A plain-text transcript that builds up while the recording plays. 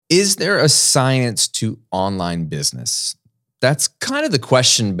Is there a science to online business? That's kind of the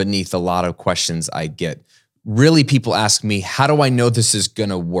question beneath a lot of questions I get. Really, people ask me, how do I know this is going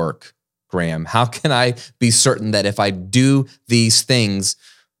to work, Graham? How can I be certain that if I do these things,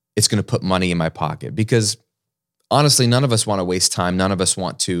 it's going to put money in my pocket? Because honestly, none of us want to waste time. None of us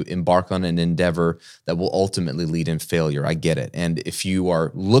want to embark on an endeavor that will ultimately lead in failure. I get it. And if you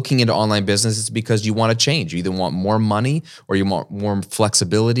are looking into online business, it's because you want to change. You either want more money, or you want more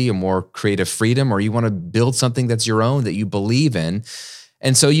flexibility or more creative freedom, or you want to build something that's your own that you believe in.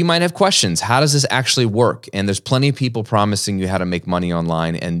 And so you might have questions. How does this actually work? And there's plenty of people promising you how to make money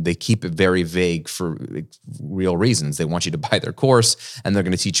online, and they keep it very vague for real reasons. They want you to buy their course, and they're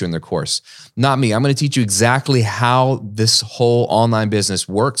going to teach you in their course. Not me. I'm going to teach you exactly how this whole online business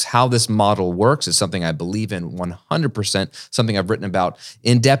works, how this model works. It's something I believe in 100%, something I've written about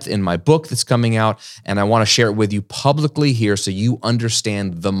in depth in my book that's coming out, and I want to share it with you publicly here so you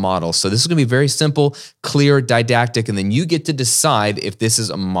understand the model. So this is going to be very simple, clear, didactic, and then you get to decide if this is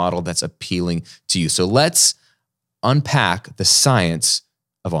a model that's appealing to you. So let's unpack the science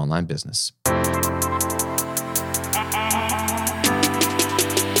of online business.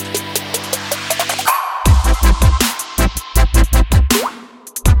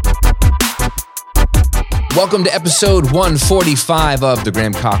 Welcome to episode 145 of The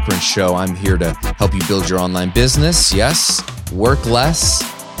Graham Cochran Show. I'm here to help you build your online business. Yes, work less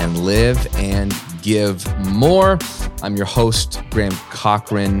and live and give more. I'm your host, Graham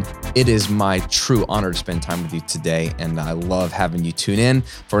Cochran. It is my true honor to spend time with you today, and I love having you tune in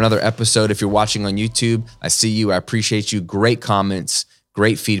for another episode. If you're watching on YouTube, I see you. I appreciate you. Great comments,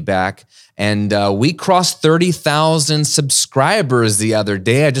 great feedback. And we crossed 30,000 subscribers the other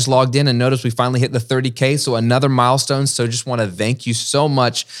day. I just logged in and noticed we finally hit the 30K, so another milestone. So just want to thank you so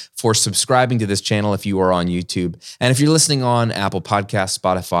much for subscribing to this channel if you are on YouTube. And if you're listening on Apple Podcasts,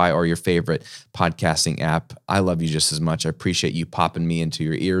 Spotify, or your favorite podcasting app, I love you just as much. I appreciate you popping me into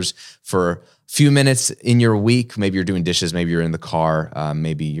your ears for a few minutes in your week. Maybe you're doing dishes, maybe you're in the car,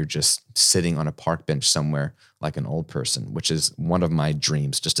 maybe you're just sitting on a park bench somewhere like an old person, which is one of my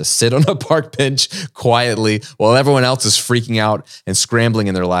dreams, just to sit on a park bench quietly while everyone else is freaking out and scrambling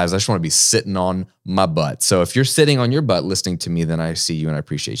in their lives. I just want to be sitting on my butt. So if you're sitting on your butt listening to me, then I see you and I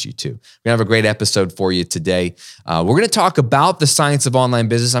appreciate you too. We're going to have a great episode for you today. We're going to talk about the science of online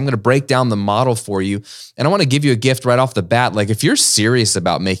business. I'm going to break down the model for you. And I want to give you a gift right off the bat. Like if you're serious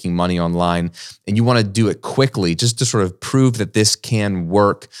about making money online and you want to do it quickly, just to sort of prove that this can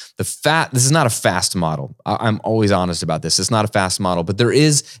work, this is not a fast model. I'm always honest about this. It's not a fast model, but there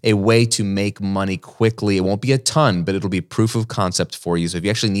is a way to make money quickly. It won't be a ton, but it'll be proof of concept for you. So if you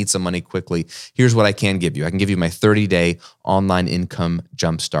actually need some money quickly, here's what I can give you. I can give you my 30-day online income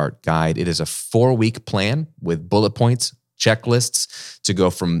jumpstart guide. It is a 4-week plan with bullet points, checklists to go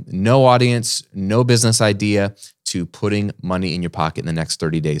from no audience, no business idea to putting money in your pocket in the next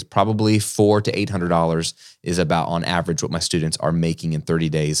 30 days. Probably $400 to $800 is about on average what my students are making in 30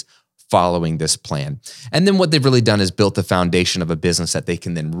 days following this plan. And then what they've really done is built the foundation of a business that they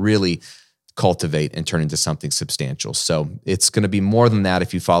can then really cultivate and turn into something substantial. So it's going to be more than that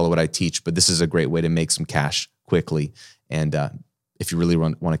if you follow what I teach, but this is a great way to make some cash quickly. And if you really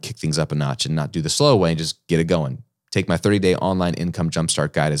want to kick things up a notch and not do the slow way and just get it going, take my 30-day online income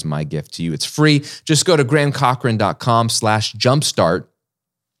jumpstart guide as my gift to you. It's free. Just go to grahamcochran.com/jumpstart.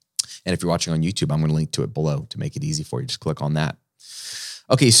 And if you're watching on YouTube, I'm going to link to it below to make it easy for you. Just click on that.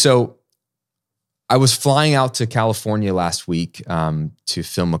 Okay, so I was flying out to California last week to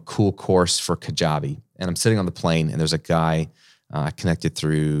film a cool course for Kajabi. And I'm sitting on the plane, and there's a guy connected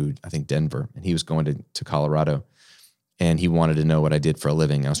through, I think, Denver, and he was going to Colorado. And he wanted to know what I did for a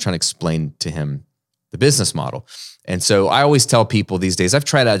living. I was trying to explain to him the business model. And so I always tell people these days, I've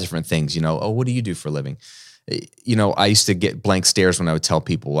tried out different things, oh, what do you do for a living? I used to get blank stares when I would tell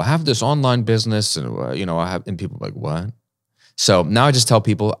people, well, I have this online business and, and people are like, what? So now I just tell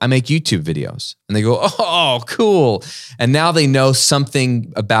people I make YouTube videos and they go, oh, cool. And now they know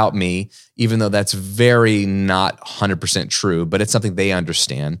something about me, even though that's very not 100% true, but it's something they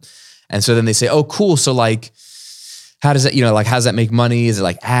understand. And so then they say, oh, cool. So like, how does that, how does that make money? Is it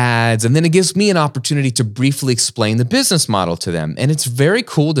like ads? And then it gives me an opportunity to briefly explain the business model to them. And it's very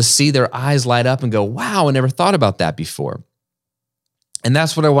cool to see their eyes light up and go, wow, I never thought about that before. And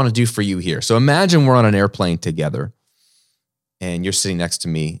that's what I want to do for you here. So imagine we're on an airplane together and you're sitting next to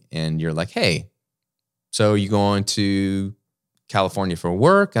me and you're like, hey, so you going to California for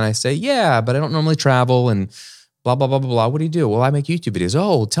work? And I say, yeah, but I don't normally travel and blah, blah, blah, blah, blah. What do you do? Well, I make YouTube videos.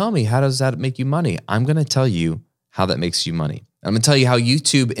 Oh, tell me, how does that make you money? I'm going to tell you how that makes you money. I'm going to tell you how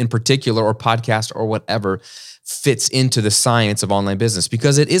YouTube in particular, or podcast or whatever, fits into the science of online business,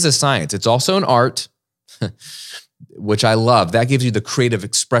 because it is a science. It's also an art, which I love. That gives you the creative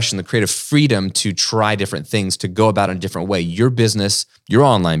expression, the creative freedom to try different things, to go about it in a different way. Your business, your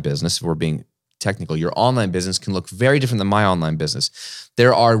online business, if we're being technical, your online business can look very different than my online business.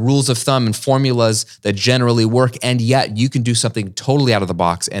 There are rules of thumb and formulas that generally work, and yet you can do something totally out of the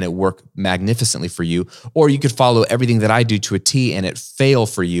box and it work magnificently for you. Or you could follow everything that I do to a T and it fail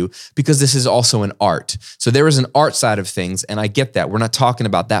for you, because this is also an art. So there is an art side of things, and I get that. We're not talking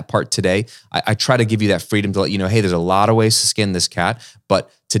about that part today. I try to give you that freedom to let you know, hey, there's a lot of ways to skin this cat,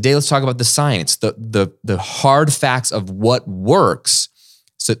 but today let's talk about the science, the hard facts of what works.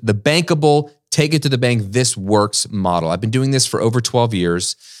 So the bankable, take it to the bank, this works model. I've been doing this for over 12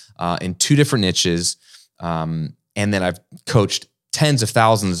 years in 2 different niches. And then I've coached tens of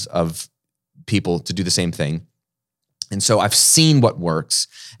thousands of people to do the same thing. And so I've seen what works,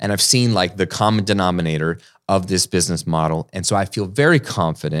 and I've seen like the common denominator of this business model. And so I feel very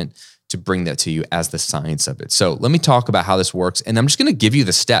confident to bring that to you as the science of it. So let me talk about how this works, and I'm just going to give you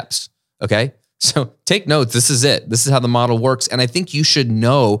the steps. Okay. So take notes. This is it. This is how the model works. And I think you should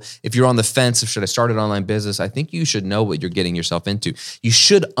know, if you're on the fence of should I start an online business, I think you should know what you're getting yourself into. You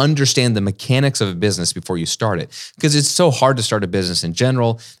should understand the mechanics of a business before you start it, because it's so hard to start a business in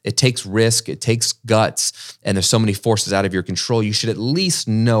general. It takes risk, it takes guts, and there's so many forces out of your control. You should at least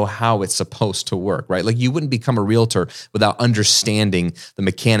know how it's supposed to work, right? Like you wouldn't become a realtor without understanding the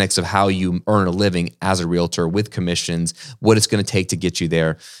mechanics of how you earn a living as a realtor, with commissions, what it's going to take to get you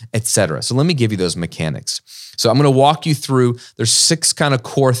there, etc. So let me give you those mechanics. So I'm going to walk you through, there's 6 kind of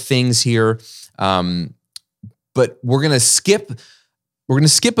core things here. But we're going to skip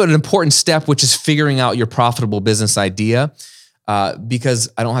an important step, which is figuring out your profitable business idea, because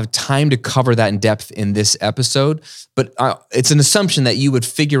I don't have time to cover that in depth in this episode. But it's an assumption that you would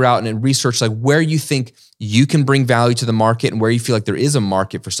figure out and research like where you think you can bring value to the market and where you feel like there is a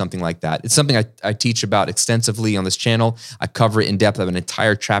market for something like that. It's something I teach about extensively on this channel. I cover it in depth. I have an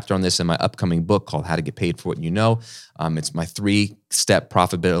entire chapter on this in my upcoming book called How to Get Paid for What You Know. It's my 3-step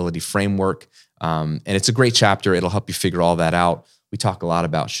profitability framework. And it's a great chapter. It'll help you figure all that out. We talk a lot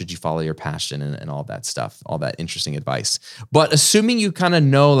about should you follow your passion and all that stuff, all that interesting advice. But assuming you kind of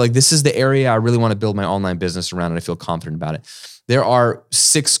know, like this is the area I really want to build my online business around and I feel confident about it, there are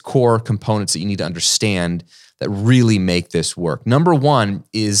 6 core components that you need to understand that really make this work. Number 1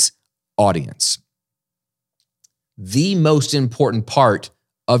 is audience. The most important part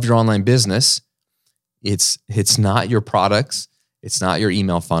of your online business, it's not your products, it's not your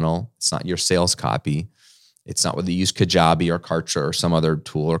email funnel, it's not your sales copy. It's not whether you use Kajabi or Kartra or some other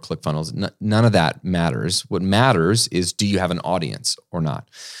tool or ClickFunnels. None of that matters. What matters is, do you have an audience or not?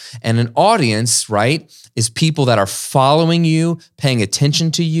 And an audience, right, is people that are following you, paying attention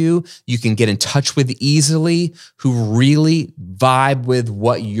to you, you can get in touch with easily, who really vibe with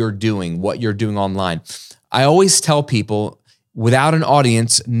what you're doing online. I always tell people, without an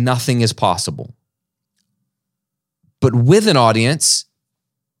audience, nothing is possible. But with an audience,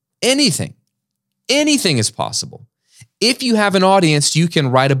 anything is possible. If you have an audience, you can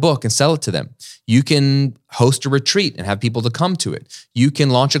write a book and sell it to them. You can host a retreat and have people to come to it. You can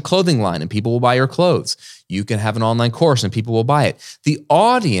launch a clothing line and people will buy your clothes. You can have an online course and people will buy it. The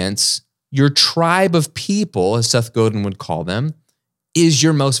audience, your tribe of people, as Seth Godin would call them, is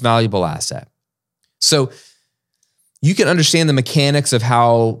your most valuable asset. So you can understand the mechanics of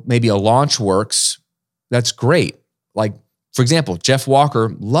how maybe a launch works. That's great. Like, for example, Jeff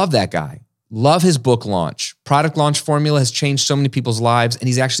Walker, love that guy. Love his book launch. Product launch formula has changed so many people's lives, and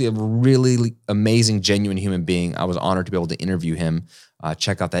he's actually a really amazing, genuine human being. I was honored to be able to interview him.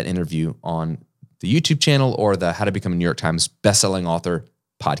 Check out that interview on the YouTube channel or the How to Become a New York Times bestselling author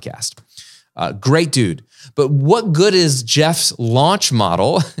podcast. Great dude. But what good is Jeff's launch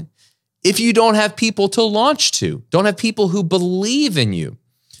model if you don't have people to launch to, don't have people who believe in you?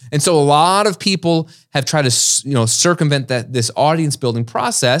 And so a lot of people have tried to circumvent this audience building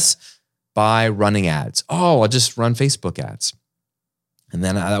process by running ads. Oh, I'll just run Facebook ads. And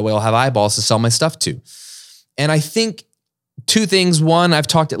then that way I'll have eyeballs to sell my stuff to. And I think 2 things. 1, I've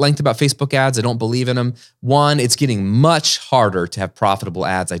talked at length about Facebook ads. I don't believe in them. 1, it's getting much harder to have profitable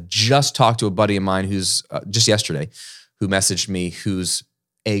ads. I just talked to a buddy of mine who's just yesterday, who messaged me,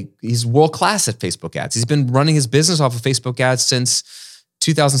 he's world-class at Facebook ads. He's been running his business off of Facebook ads since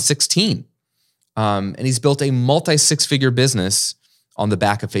 2016. And he's built a multi-6-figure business on the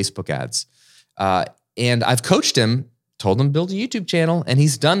back of Facebook ads. And I've coached him, told him to build a YouTube channel, and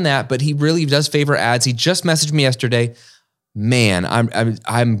he's done that, but he really does favor ads. He just messaged me yesterday. man,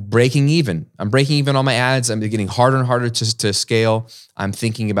 I'm breaking even. I'm breaking even on my ads. I'm getting harder and harder to scale. I'm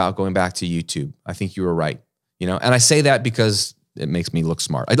thinking about going back to YouTube. I think you were right. And I say that because it makes me look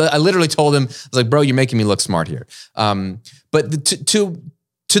smart. I literally told him, I was like, bro, you're making me look smart here. But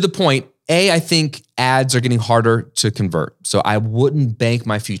to the point, I think ads are getting harder to convert. So I wouldn't bank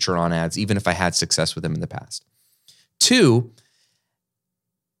my future on ads, even if I had success with them in the past. 2,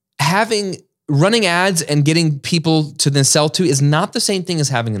 running ads and getting people to then sell to is not the same thing as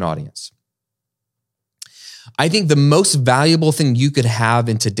having an audience. I think the most valuable thing you could have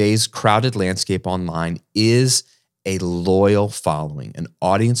in today's crowded landscape online is a loyal following, an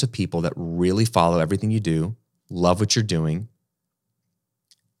audience of people that really follow everything you do, love what you're doing,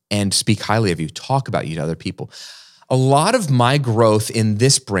 and speak highly of you, talk about you to other people. A lot of my growth in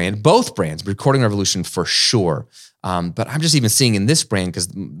this brand, both brands, Recording Revolution for sure, but I'm just even seeing in this brand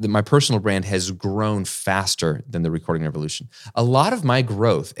because my personal brand has grown faster than the Recording Revolution. A lot of my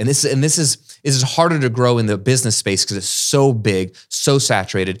growth, and this is harder to grow in the business space because it's so big, so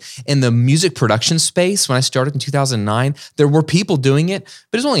saturated. In the music production space, when I started in 2009, there were people doing it,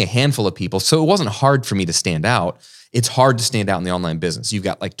 but there's only a handful of people, so it wasn't hard for me to stand out. It's hard to stand out in the online business. You've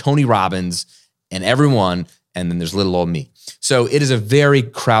got like Tony Robbins and everyone, and then there's little old me. So it is a very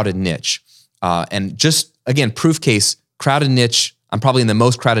crowded niche. And just, again, proof case, crowded niche. I'm probably in the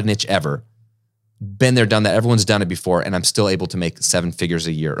most crowded niche ever. Been there, done that. Everyone's done it before, and I'm still able to make 7 figures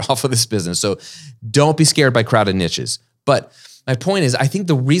a year off of this business. So don't be scared by crowded niches. But my point is, I think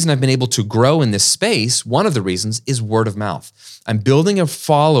the reason I've been able to grow in this space, one of the reasons, is word of mouth. I'm building a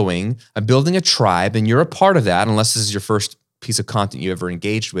following, I'm building a tribe, and you're a part of that, unless this is your first piece of content you ever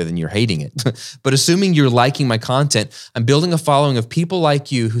engaged with and you're hating it. But assuming you're liking my content, I'm building a following of people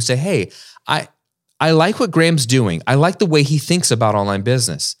like you who say, hey, I like what Graham's doing. I like the way he thinks about online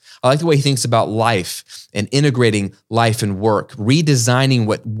business. I like the way he thinks about life and integrating life and work, redesigning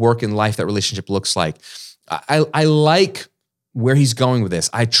what work and life, that relationship looks like. I like where he's going with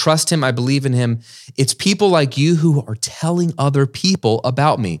this. I trust him. I believe in him. It's people like you who are telling other people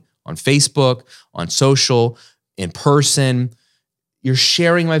about me on Facebook, on social, in person. You're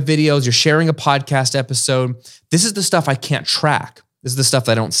sharing my videos. You're sharing a podcast episode. This is the stuff I can't track. This is the stuff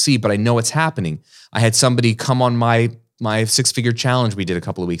that I don't see, but I know it's happening. I had somebody come on my 6-figure challenge we did a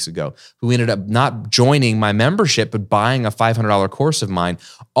couple of weeks ago who ended up not joining my membership, but buying a $500 course of mine,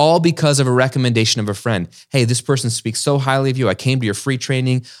 all because of a recommendation of a friend. Hey, this person speaks so highly of you. I came to your free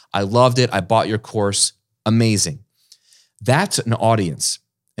training. I loved it. I bought your course. Amazing. That's an audience.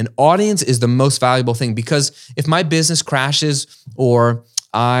 An audience is the most valuable thing, because if my business crashes or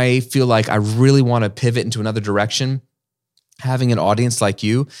I feel like I really want to pivot into another direction, having an audience like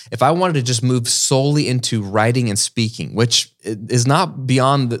you, if I wanted to just move solely into writing and speaking, which is not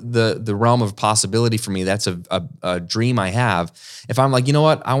beyond the realm of possibility for me, that's a dream I have. If I'm like, you know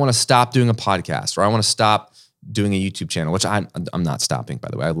what, I want to stop doing a podcast, or I want to stop doing a YouTube channel, which I'm not stopping, by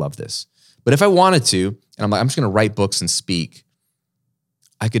the way, I love this. But if I wanted to, and I'm like, I'm just going to write books and speak,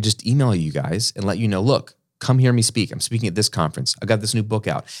 I could just email you guys and let you know, look, come hear me speak. I'm speaking at this conference. I got this new book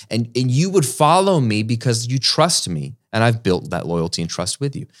out. And you would follow me because you trust me. And I've built that loyalty and trust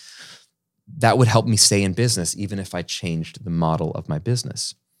with you. That would help me stay in business, even if I changed the model of my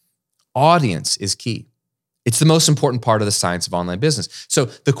business. Audience is key. It's the most important part of the science of online business. So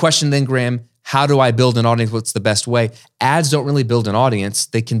the question then, Graham, how do I build an audience? What's the best way? Ads don't really build an audience.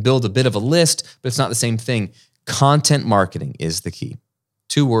 They can build a bit of a list, but it's not the same thing. Content marketing is the key.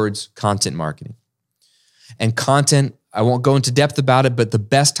 2 words, content marketing. And content, I won't go into depth about it, but the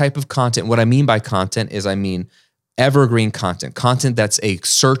best type of content, what I mean by content is evergreen content, content that's a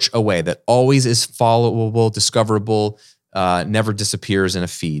search away, that always is followable, discoverable, never disappears in a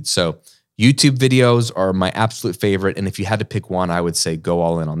feed. So YouTube videos are my absolute favorite. And if you had to pick one, I would say go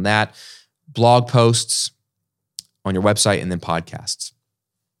all in on that. Blog posts on your website, and then podcasts.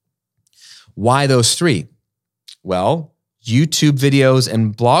 Why those 3? Well, YouTube videos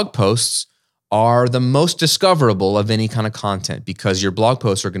and blog posts are the most discoverable of any kind of content, because your blog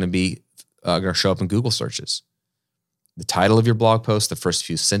posts are going to be going to show up in Google searches. The title of your blog post, the first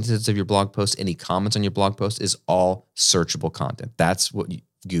few sentences of your blog post, any comments on your blog post is all searchable content. That's what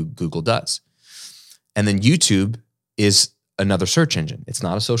Google does. And then YouTube is another search engine. It's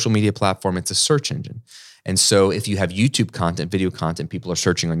not a social media platform. It's a search engine. And so if you have YouTube content, video content, people are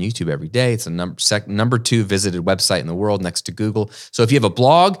searching on YouTube every day. It's a number 2 visited website in the world next to Google. So if you have a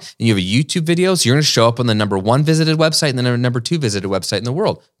blog and you have a YouTube videos, you're going to show up on the number 1 visited website and the number 2 visited website in the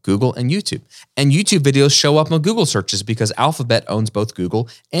world, Google and YouTube. And YouTube videos show up on Google searches because Alphabet owns both Google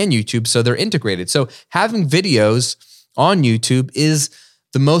and YouTube, so they're integrated. So having videos on YouTube is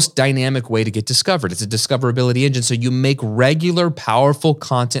the most dynamic way to get discovered. It's a discoverability engine. So you make regular, powerful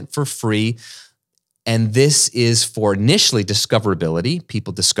content for free. And this is for initially discoverability.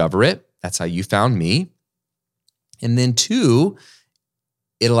 People discover it. That's how you found me. And then 2,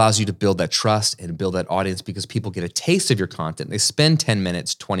 it allows you to build that trust and build that audience because people get a taste of your content. They spend 10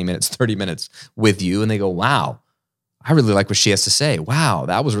 minutes, 20 minutes, 30 minutes with you and they go, wow, I really like what she has to say. Wow,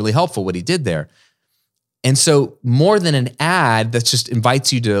 that was really helpful what he did there. And so more than an ad that just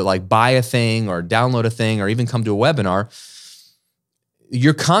invites you to like buy a thing or download a thing or even come to a webinar,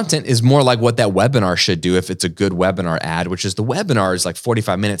 your content is more like what that webinar should do if it's a good webinar ad, which is the webinar is like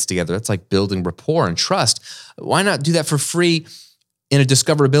 45 minutes together. That's like building rapport and trust. Why not do that for free in a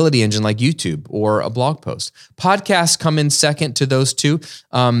discoverability engine like YouTube or a blog post? Podcasts come in second to those 2.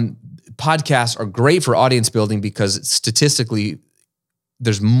 Podcasts are great for audience building because statistically,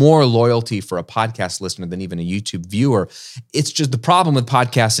 there's more loyalty for a podcast listener than even a YouTube viewer. It's just the problem with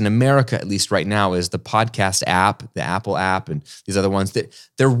podcasts in America, at least right now, is the podcast app, the Apple app, and these other ones that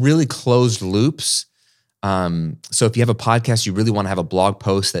they're really closed loops. So if you have a podcast, you really want to have a blog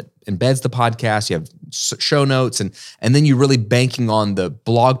post that embeds the podcast. You have show notes, and then you're really banking on the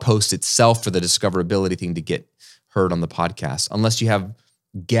blog post itself for the discoverability thing to get heard on the podcast. Unless you have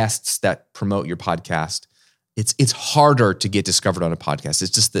guests that promote your podcast, it's harder to get discovered on a podcast.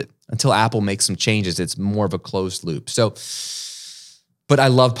 It's just that until Apple makes some changes, it's more of a closed loop. So, but I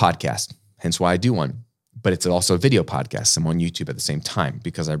love podcasts, hence why I do one. But it's also a video podcast. I'm on YouTube at the same time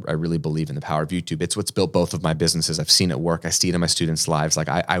because I really believe in the power of YouTube. It's what's built both of my businesses. I've seen it work. I see it in my students' lives. Like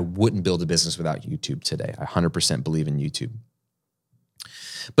I wouldn't build a business without YouTube today. I 100% believe in YouTube.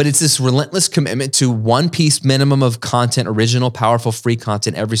 But it's this relentless commitment to one piece minimum of content, original, powerful, free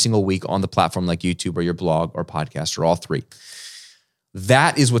content every single week on the platform like YouTube or your blog or podcast or all 3.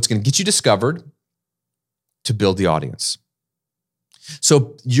 That is what's going to get you discovered to build the audience.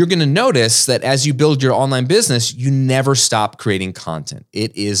 So you're going to notice that as you build your online business, you never stop creating content.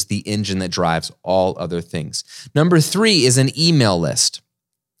 It is the engine that drives all other things. Number 3 is an email list.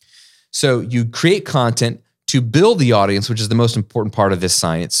 So you create content to build the audience, which is the most important part of this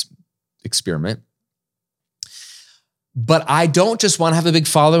science experiment. But I don't just want to have a big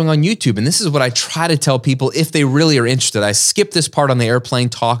following on YouTube. And this is what I try to tell people if they really are interested. I skip this part on the airplane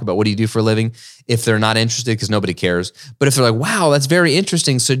talk about what do you do for a living if they're not interested because nobody cares. But if they're like, wow, that's very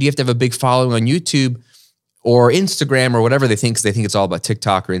interesting. So do you have to have a big following on YouTube or Instagram or whatever they think, because they think it's all about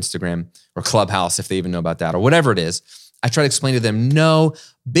TikTok or Instagram or Clubhouse if they even know about that or whatever it is. I try to explain to them, no,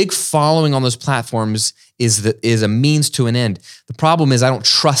 big following on those platforms is a means to an end. The problem is I don't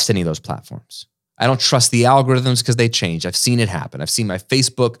trust any of those platforms. I don't trust the algorithms because they change. I've seen it happen. I've seen my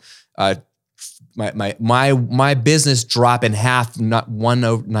Facebook, my business drop in half, not one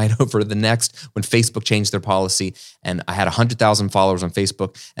night over the next when Facebook changed their policy. And I had 100,000 followers on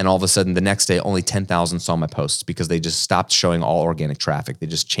Facebook. And all of a sudden the next day, only 10,000 saw my posts because they just stopped showing all organic traffic. They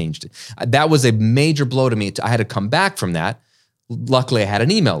just changed it. That was a major blow to me. I had to come back from that. Luckily, I had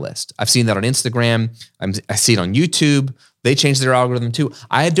an email list. I've seen that on Instagram. I see it on YouTube. They changed their algorithm too.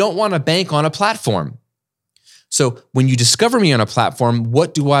 I don't want to bank on a platform. So when you discover me on a platform,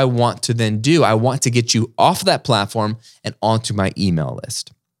 what do I want to then do? I want to get you off of that platform and onto my email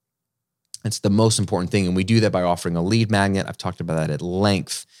list. It's the most important thing. And we do that by offering a lead magnet. I've talked about that at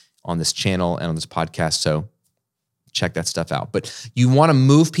length on this channel and on this podcast. So check that stuff out. But you want to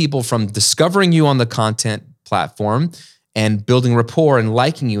move people from discovering you on the content platform and building rapport and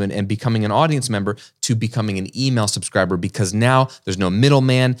liking you and becoming an audience member to becoming an email subscriber, because now there's no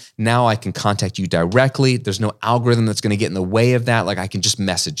middleman. Now I can contact you directly. There's no algorithm that's going to get in the way of that. Like I can just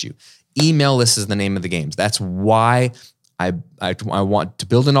message you. Email list is the name of the game. That's why I want to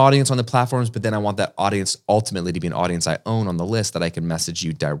build an audience on the platforms, but then I want that audience ultimately to be an audience I own on the list that I can message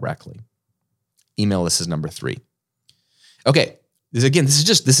you directly. Email list is number 3. Okay. This is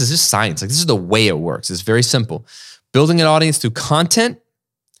just science. Like this is the way it works. It's very simple. Building an audience through content,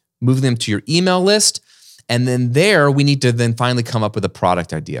 moving them to your email list, and then there we need to then finally come up with a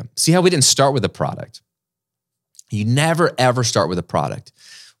product idea. See how we didn't start with a product? You never ever start with a product.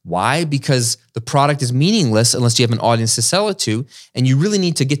 Why? Because the product is meaningless unless you have an audience to sell it to, and you really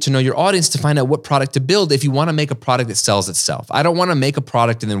need to get to know your audience to find out what product to build if you want to make a product that sells itself. I don't want to make a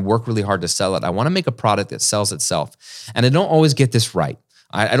product and then work really hard to sell it. I want to make a product that sells itself. And I don't always get this right.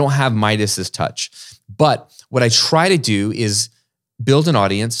 I don't have Midas's touch. But what I try to do is build an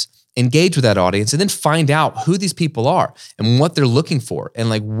audience, engage with that audience, and then find out who these people are and what they're looking for and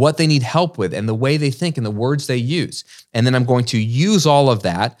like what they need help with and the way they think and the words they use. And then I'm going to use all of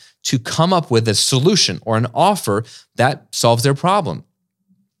that to come up with a solution or an offer that solves their problem.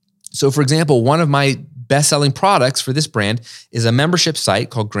 So for example, one of my best-selling products for this brand is a membership site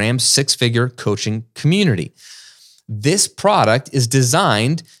called Graham's Six-Figure Coaching Community. This product is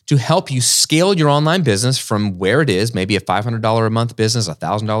designed to help you scale your online business from where it is, maybe a $500 a month business, a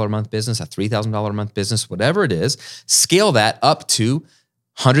 $1,000 a month business, a $3,000 a month business, whatever it is, scale that up to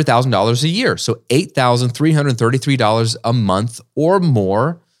 $100,000 a year. So $8,333 a month or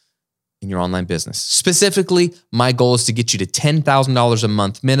more in your online business. Specifically, my goal is to get you to $10,000 a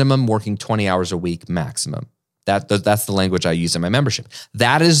month minimum, working 20 hours a week maximum. That's the language I use in my membership.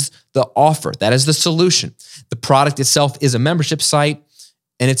 That is the offer. That is the solution. The product itself is a membership site,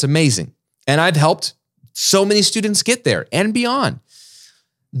 and it's amazing. And I've helped so many students get there and beyond.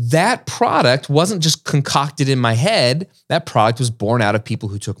 That product wasn't just concocted in my head. That product was born out of people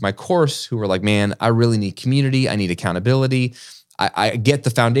who took my course, who were like, man, I really need community. I need accountability. I get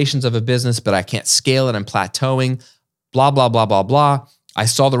the foundations of a business, but I can't scale it. I'm plateauing, blah, blah, blah, blah, blah. I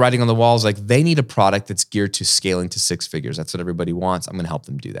saw the writing on the walls, like they need a product that's geared to scaling to six figures. That's what everybody wants. I'm going to help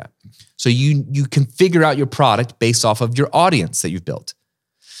them do that. So you can figure out your product based off of your audience that you've built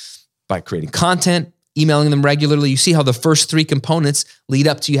by creating content, emailing them regularly. You see how the first three components lead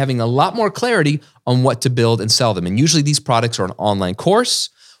up to you having a lot more clarity on what to build and sell them. And usually these products are an online course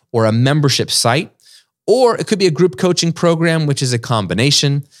or a membership site, or it could be a group coaching program, which is a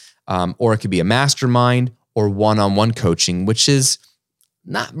combination, or it could be a mastermind or one-on-one coaching, which is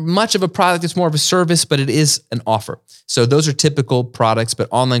not much of a product. It's more of a service, but it is an offer. So those are typical products, but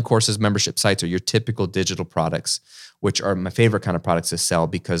online courses, membership sites are your typical digital products, which are my favorite kind of products to sell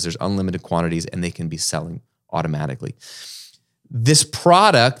because there's unlimited quantities and they can be selling automatically. This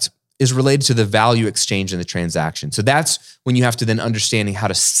product is related to the value exchange in the transaction. So that's when you have to then understanding how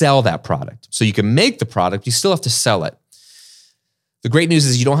to sell that product. So you can make the product, you still have to sell it. The great news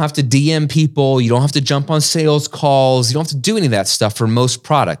is you don't have to DM people, you don't have to jump on sales calls, you don't have to do any of that stuff for most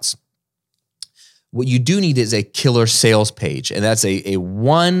products. What you do need is a killer sales page, and that's a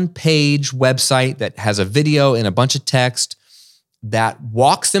one-page website that has a video and a bunch of text that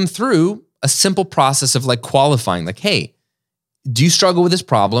walks them through a simple process of like qualifying, like, hey, do you struggle with this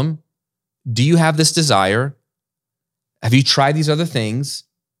problem? Do you have this desire? Have you tried these other things?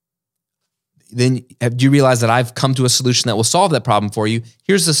 Then do you realize that I've come to a solution that will solve that problem for you?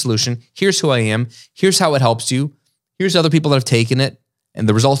 Here's the solution. Here's who I am. Here's how it helps you. Here's other people that have taken it and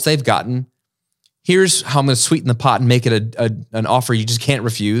the results they've gotten. Here's how I'm going to sweeten the pot and make it an offer you just can't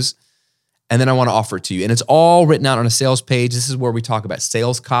refuse. And then I want to offer it to you. And it's all written out on a sales page. This is where we talk about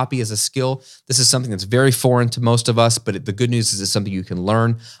sales copy as a skill. This is something that's very foreign to most of us, but the good news is it's something you can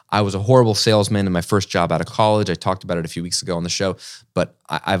learn. I was a horrible salesman in my first job out of college. I talked about it a few weeks ago on the show, but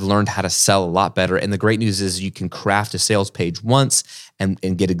I've learned how to sell a lot better. And the great news is you can craft a sales page once and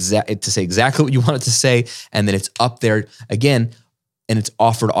get it to say exactly what you want it to say. And then it's up there again, and it's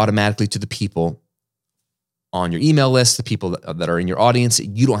offered automatically to the people on your email list, the people that are in your audience.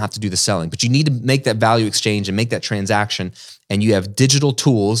 You don't have to do the selling, but you need to make that value exchange and make that transaction. And you have digital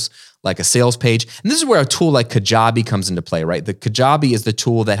tools like a sales page. And this is where a tool like Kajabi comes into play, right? The Kajabi is the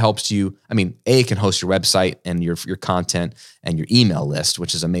tool that helps you. I mean, it can host your website and your content and your email list,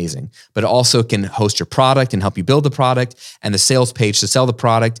 which is amazing, but it also can host your product and help you build the product, and the sales page to sell the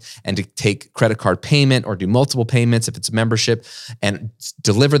product and to take credit card payment or do multiple payments if it's a membership and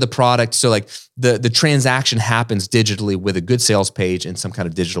deliver the product. So like the transaction happens digitally with a good sales page and some kind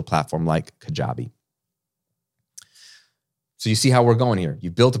of digital platform like Kajabi. So you see how we're going here.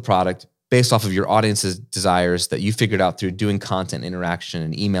 You built a product based off of your audience's desires that you figured out through doing content interaction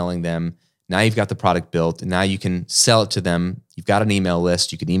and emailing them. Now you've got the product built, and now you can sell it to them. You've got an email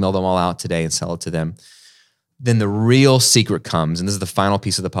list. You can email them all out today and sell it to them. Then the real secret comes, and this is the final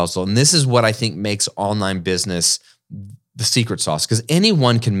piece of the puzzle. And this is what I think makes online business the secret sauce, because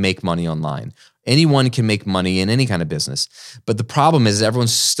anyone can make money online. Anyone can make money in any kind of business. But the problem is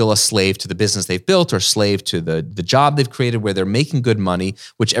everyone's still a slave to the business they've built or slave to the job they've created where they're making good money,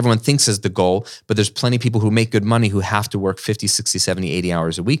 which everyone thinks is the goal. But there's plenty of people who make good money who have to work 50, 60, 70, 80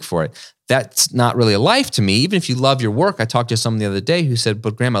 hours a week for it. That's not really a life to me. Even if you love your work, I talked to someone the other day who said,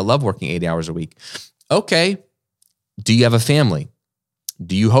 but Graham, I love working 80 hours a week. Okay. Do you have a family?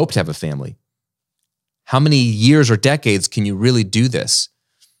 Do you hope to have a family? How many years or decades can you really do this?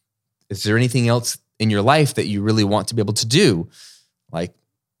 Is there anything else in your life that you really want to be able to do? Like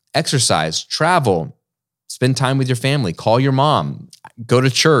exercise, travel, spend time with your family, call your mom, go to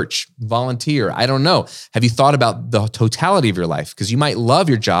church, volunteer. I don't know. Have you thought about the totality of your life? Because you might love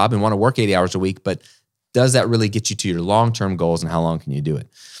your job and want to work 80 hours a week, but does that really get you to your long-term goals, and how long can you do it?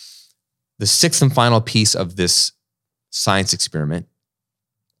 The sixth and final piece of this science experiment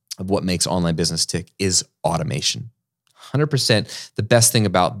of what makes online business tick is automation. 100%. The best thing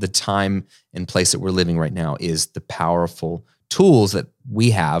about the time and place that we're living right now is the powerful tools that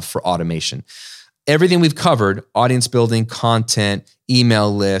we have for automation. Everything we've covered, audience building, content,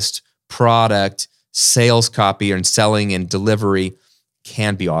 email list, product, sales copy and selling and delivery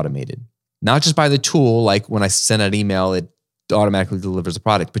can be automated. Not just by the tool, like when I send an email, it automatically delivers a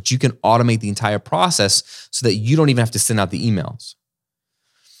product, but you can automate the entire process so that you don't even have to send out the emails.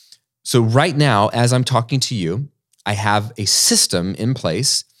 So right now, as I'm talking to you, I have a system in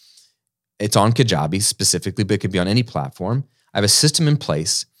place. It's on Kajabi specifically, but it could be on any platform. I have a system in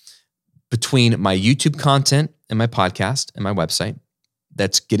place between my YouTube content and my podcast and my website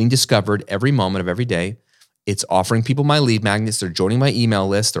that's getting discovered every moment of every day. It's offering people my lead magnets. They're joining my email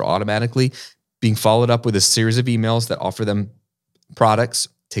list. They're automatically being followed up with a series of emails that offer them products,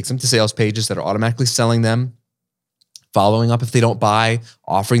 takes them to sales pages that are automatically selling them, following up if they don't buy,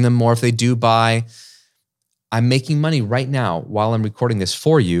 offering them more if they do buy. I'm making money right now while I'm recording this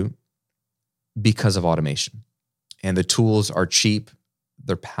for you because of automation. And the tools are cheap.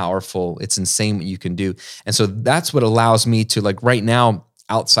 They're powerful. It's insane what you can do. And so that's what allows me to, like right now,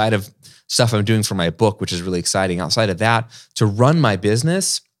 outside of stuff I'm doing for my book, which is really exciting, outside of that, to run my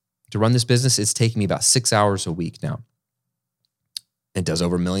business, to run this business, it's taking me about 6 hours a week now. It does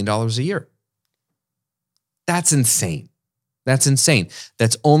over $1 million a year. That's insane. That's insane.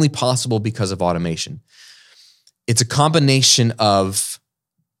 That's only possible because of automation. It's a combination of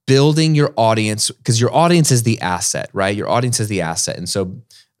building your audience, because your audience is the asset, right? Your audience is the asset. And so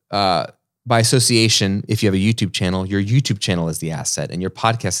by association, if you have a YouTube channel, your YouTube channel is the asset and your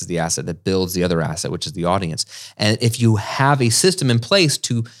podcast is the asset that builds the other asset, which is the audience. And if you have a system in place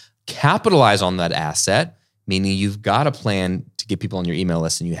to capitalize on that asset, meaning you've got a plan to get people on your email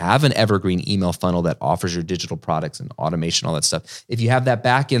list and you have an evergreen email funnel that offers your digital products and automation, all that stuff. If you have that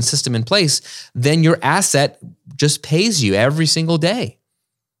back-end system in place, then your asset just pays you every single day.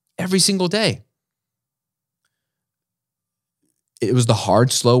 Every single day. It was the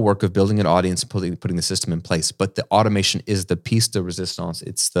hard, slow work of building an audience and putting the system in place, but the automation is the piece de resistance.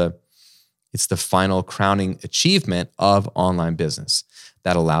 It's the final crowning achievement of online business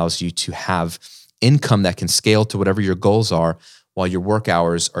that allows you to have income that can scale to whatever your goals are while your work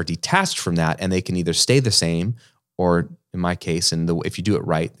hours are detached from that, and they can either stay the same or, in my case, if you do it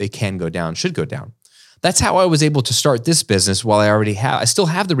right, they can go down, should go down. That's how I was able to start this business while I still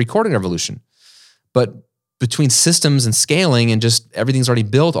have the recording revolution. But between systems and scaling and just everything's already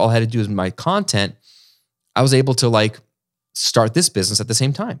built, all I had to do is my content, I was able to start this business at the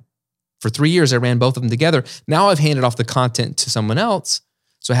same time. For 3 years, I ran both of them together. Now I've handed off the content to someone else.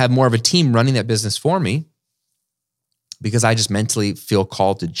 So I have more of a team running that business for me because I just mentally feel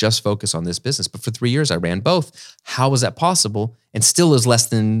called to just focus on this business. But for 3 years, I ran both. How was that possible? And still is less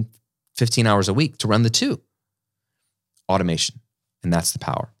than 15 hours a week to run the two. Automation. And that's the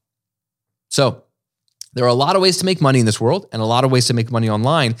power. So there are a lot of ways to make money in this world and a lot of ways to make money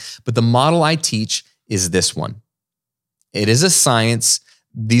online. But the model I teach is this one. It is a science.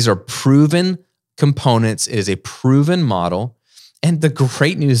 These are proven components. It is a proven model. And the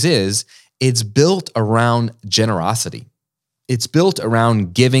great news is it's built around generosity. It's built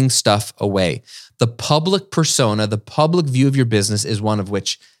around giving stuff away. The public persona, the public view of your business is one of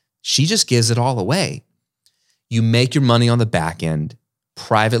which she just gives it all away. You make your money on the back end,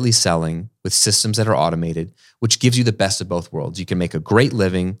 privately selling with systems that are automated, which gives you the best of both worlds. You can make a great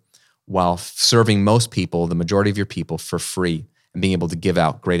living while serving most people, the majority of your people, for free and being able to give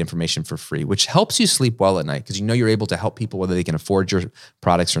out great information for free, which helps you sleep well at night because you know you're able to help people whether they can afford your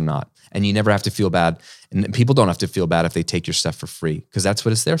products or not. And you never have to feel bad. And people don't have to feel bad if they take your stuff for free because that's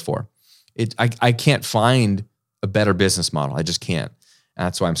what it's there for. I can't find a better business model. I just can't. And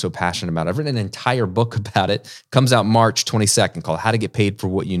that's why I'm so passionate about it. I've written an entire book about it. It comes out March 22nd called How to Get Paid for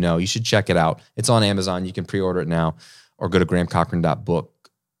What You Know. You should check it out. It's on Amazon. You can pre-order it now or go to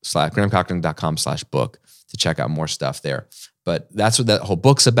grahamcochran.com/book to check out more stuff there. But that's what that whole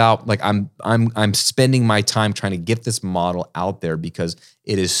book's about. I'm spending my time trying to get this model out there because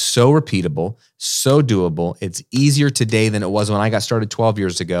it is so repeatable, so doable. It's easier today than it was when I got started 12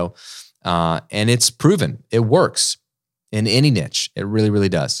 years ago. And it's proven. It works in any niche. It really, really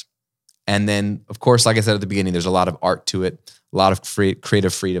does. And then, of course, like I said at the beginning, there's a lot of art to it, a lot of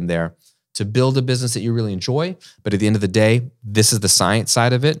creative freedom there to build a business that you really enjoy. But at the end of the day, this is the science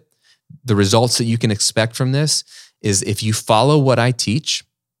side of it. The results that you can expect from this is if you follow what I teach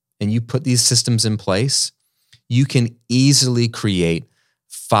and you put these systems in place, you can easily create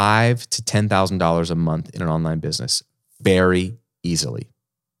 $5,000 to $10,000 a month in an online business very easily.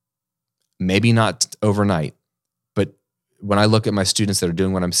 Maybe not overnight, but when I look at my students that are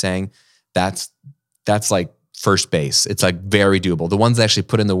doing what I'm saying, that's like first base. It's like very doable. The ones that actually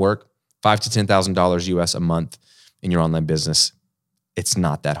put in the work, $5,000 to $10,000 US a month in your online business, it's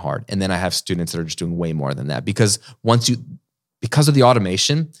not that hard. And then I have students that are just doing way more than that because because of the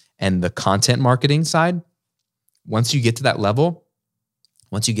automation and the content marketing side, once you get to that level,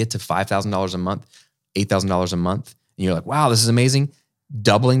 once you get to $5,000 a month, $8,000 a month, and you're like, wow, this is amazing.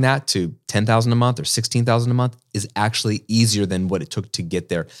 Doubling that to $10,000 a month or $16,000 a month is actually easier than what it took to get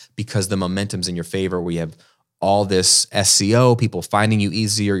there because the momentum's in your favor. We have all this SEO, people finding you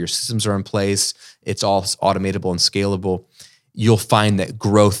easier, your systems are in place, it's all automatable and scalable. You'll find that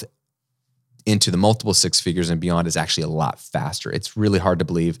growth into the multiple six figures and beyond is actually a lot faster. It's really hard to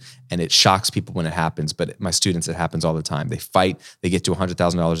believe, and it shocks people when it happens. But my students, it happens all the time. They fight, they get to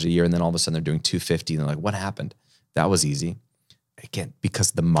 $100,000 a year, and then all of a sudden they're doing $250,000, and they're like, "What happened? That was easy." Again,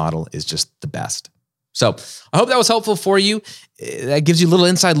 because the model is just the best. So I hope that was helpful for you. That gives you a little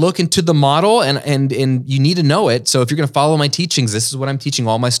inside look into the model, and you need to know it. So if you're going to follow my teachings, this is what I'm teaching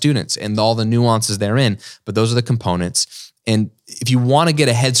all my students and all the nuances therein. But those are the components. And if you want to get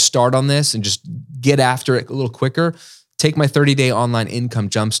a head start on this and just get after it a little quicker, take my 30-day online income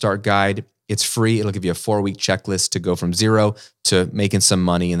jumpstart guide. It's free. It'll give you a 4-week checklist to go from zero to making some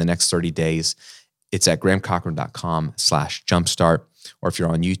money in the next 30 days. It's at grahamcochran.com/jumpstart. Or if you're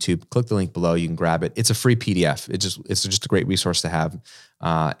on YouTube, click the link below. You can grab it. It's a free PDF. It's just a great resource to have.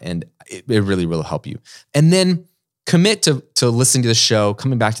 And it really will help you. And then commit to listening to the show,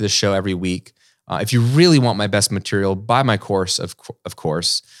 coming back to the show every week. If you really want my best material, buy my course, of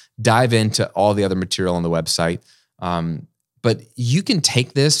course. Dive into all the other material on the website. But you can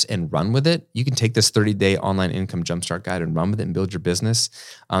take this and run with it. You can take this 30-day online income jumpstart guide and run with it and build your business.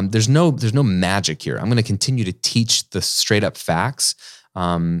 There's no magic here. I'm going to continue to teach the straight up facts.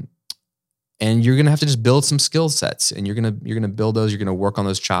 And you're going to have to just build some skill sets, and you're going to build those. You're going to work on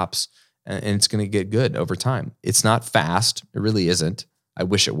those chops, and it's going to get good over time. It's not fast. It really isn't. I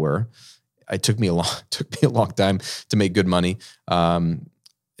wish it were. It took me a long time to make good money. And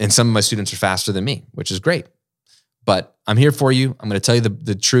some of my students are faster than me, which is great. But I'm here for you. I'm going to tell you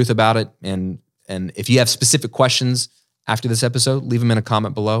the truth about it. And if you have specific questions after this episode, leave them in a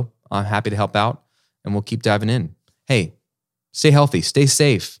comment below. I'm happy to help out, and we'll keep diving in. Hey, stay healthy, stay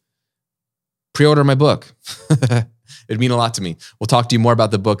safe. Pre-order my book. It'd mean a lot to me. We'll talk to you more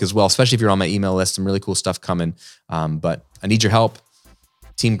about the book as well, especially if you're on my email list. Some really cool stuff coming. But I need your help.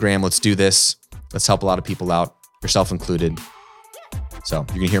 Team Graham, let's do this. Let's help a lot of people out, yourself included. So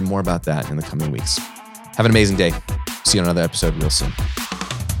you're going to hear more about that in the coming weeks. Have an amazing day. See you on another episode real soon.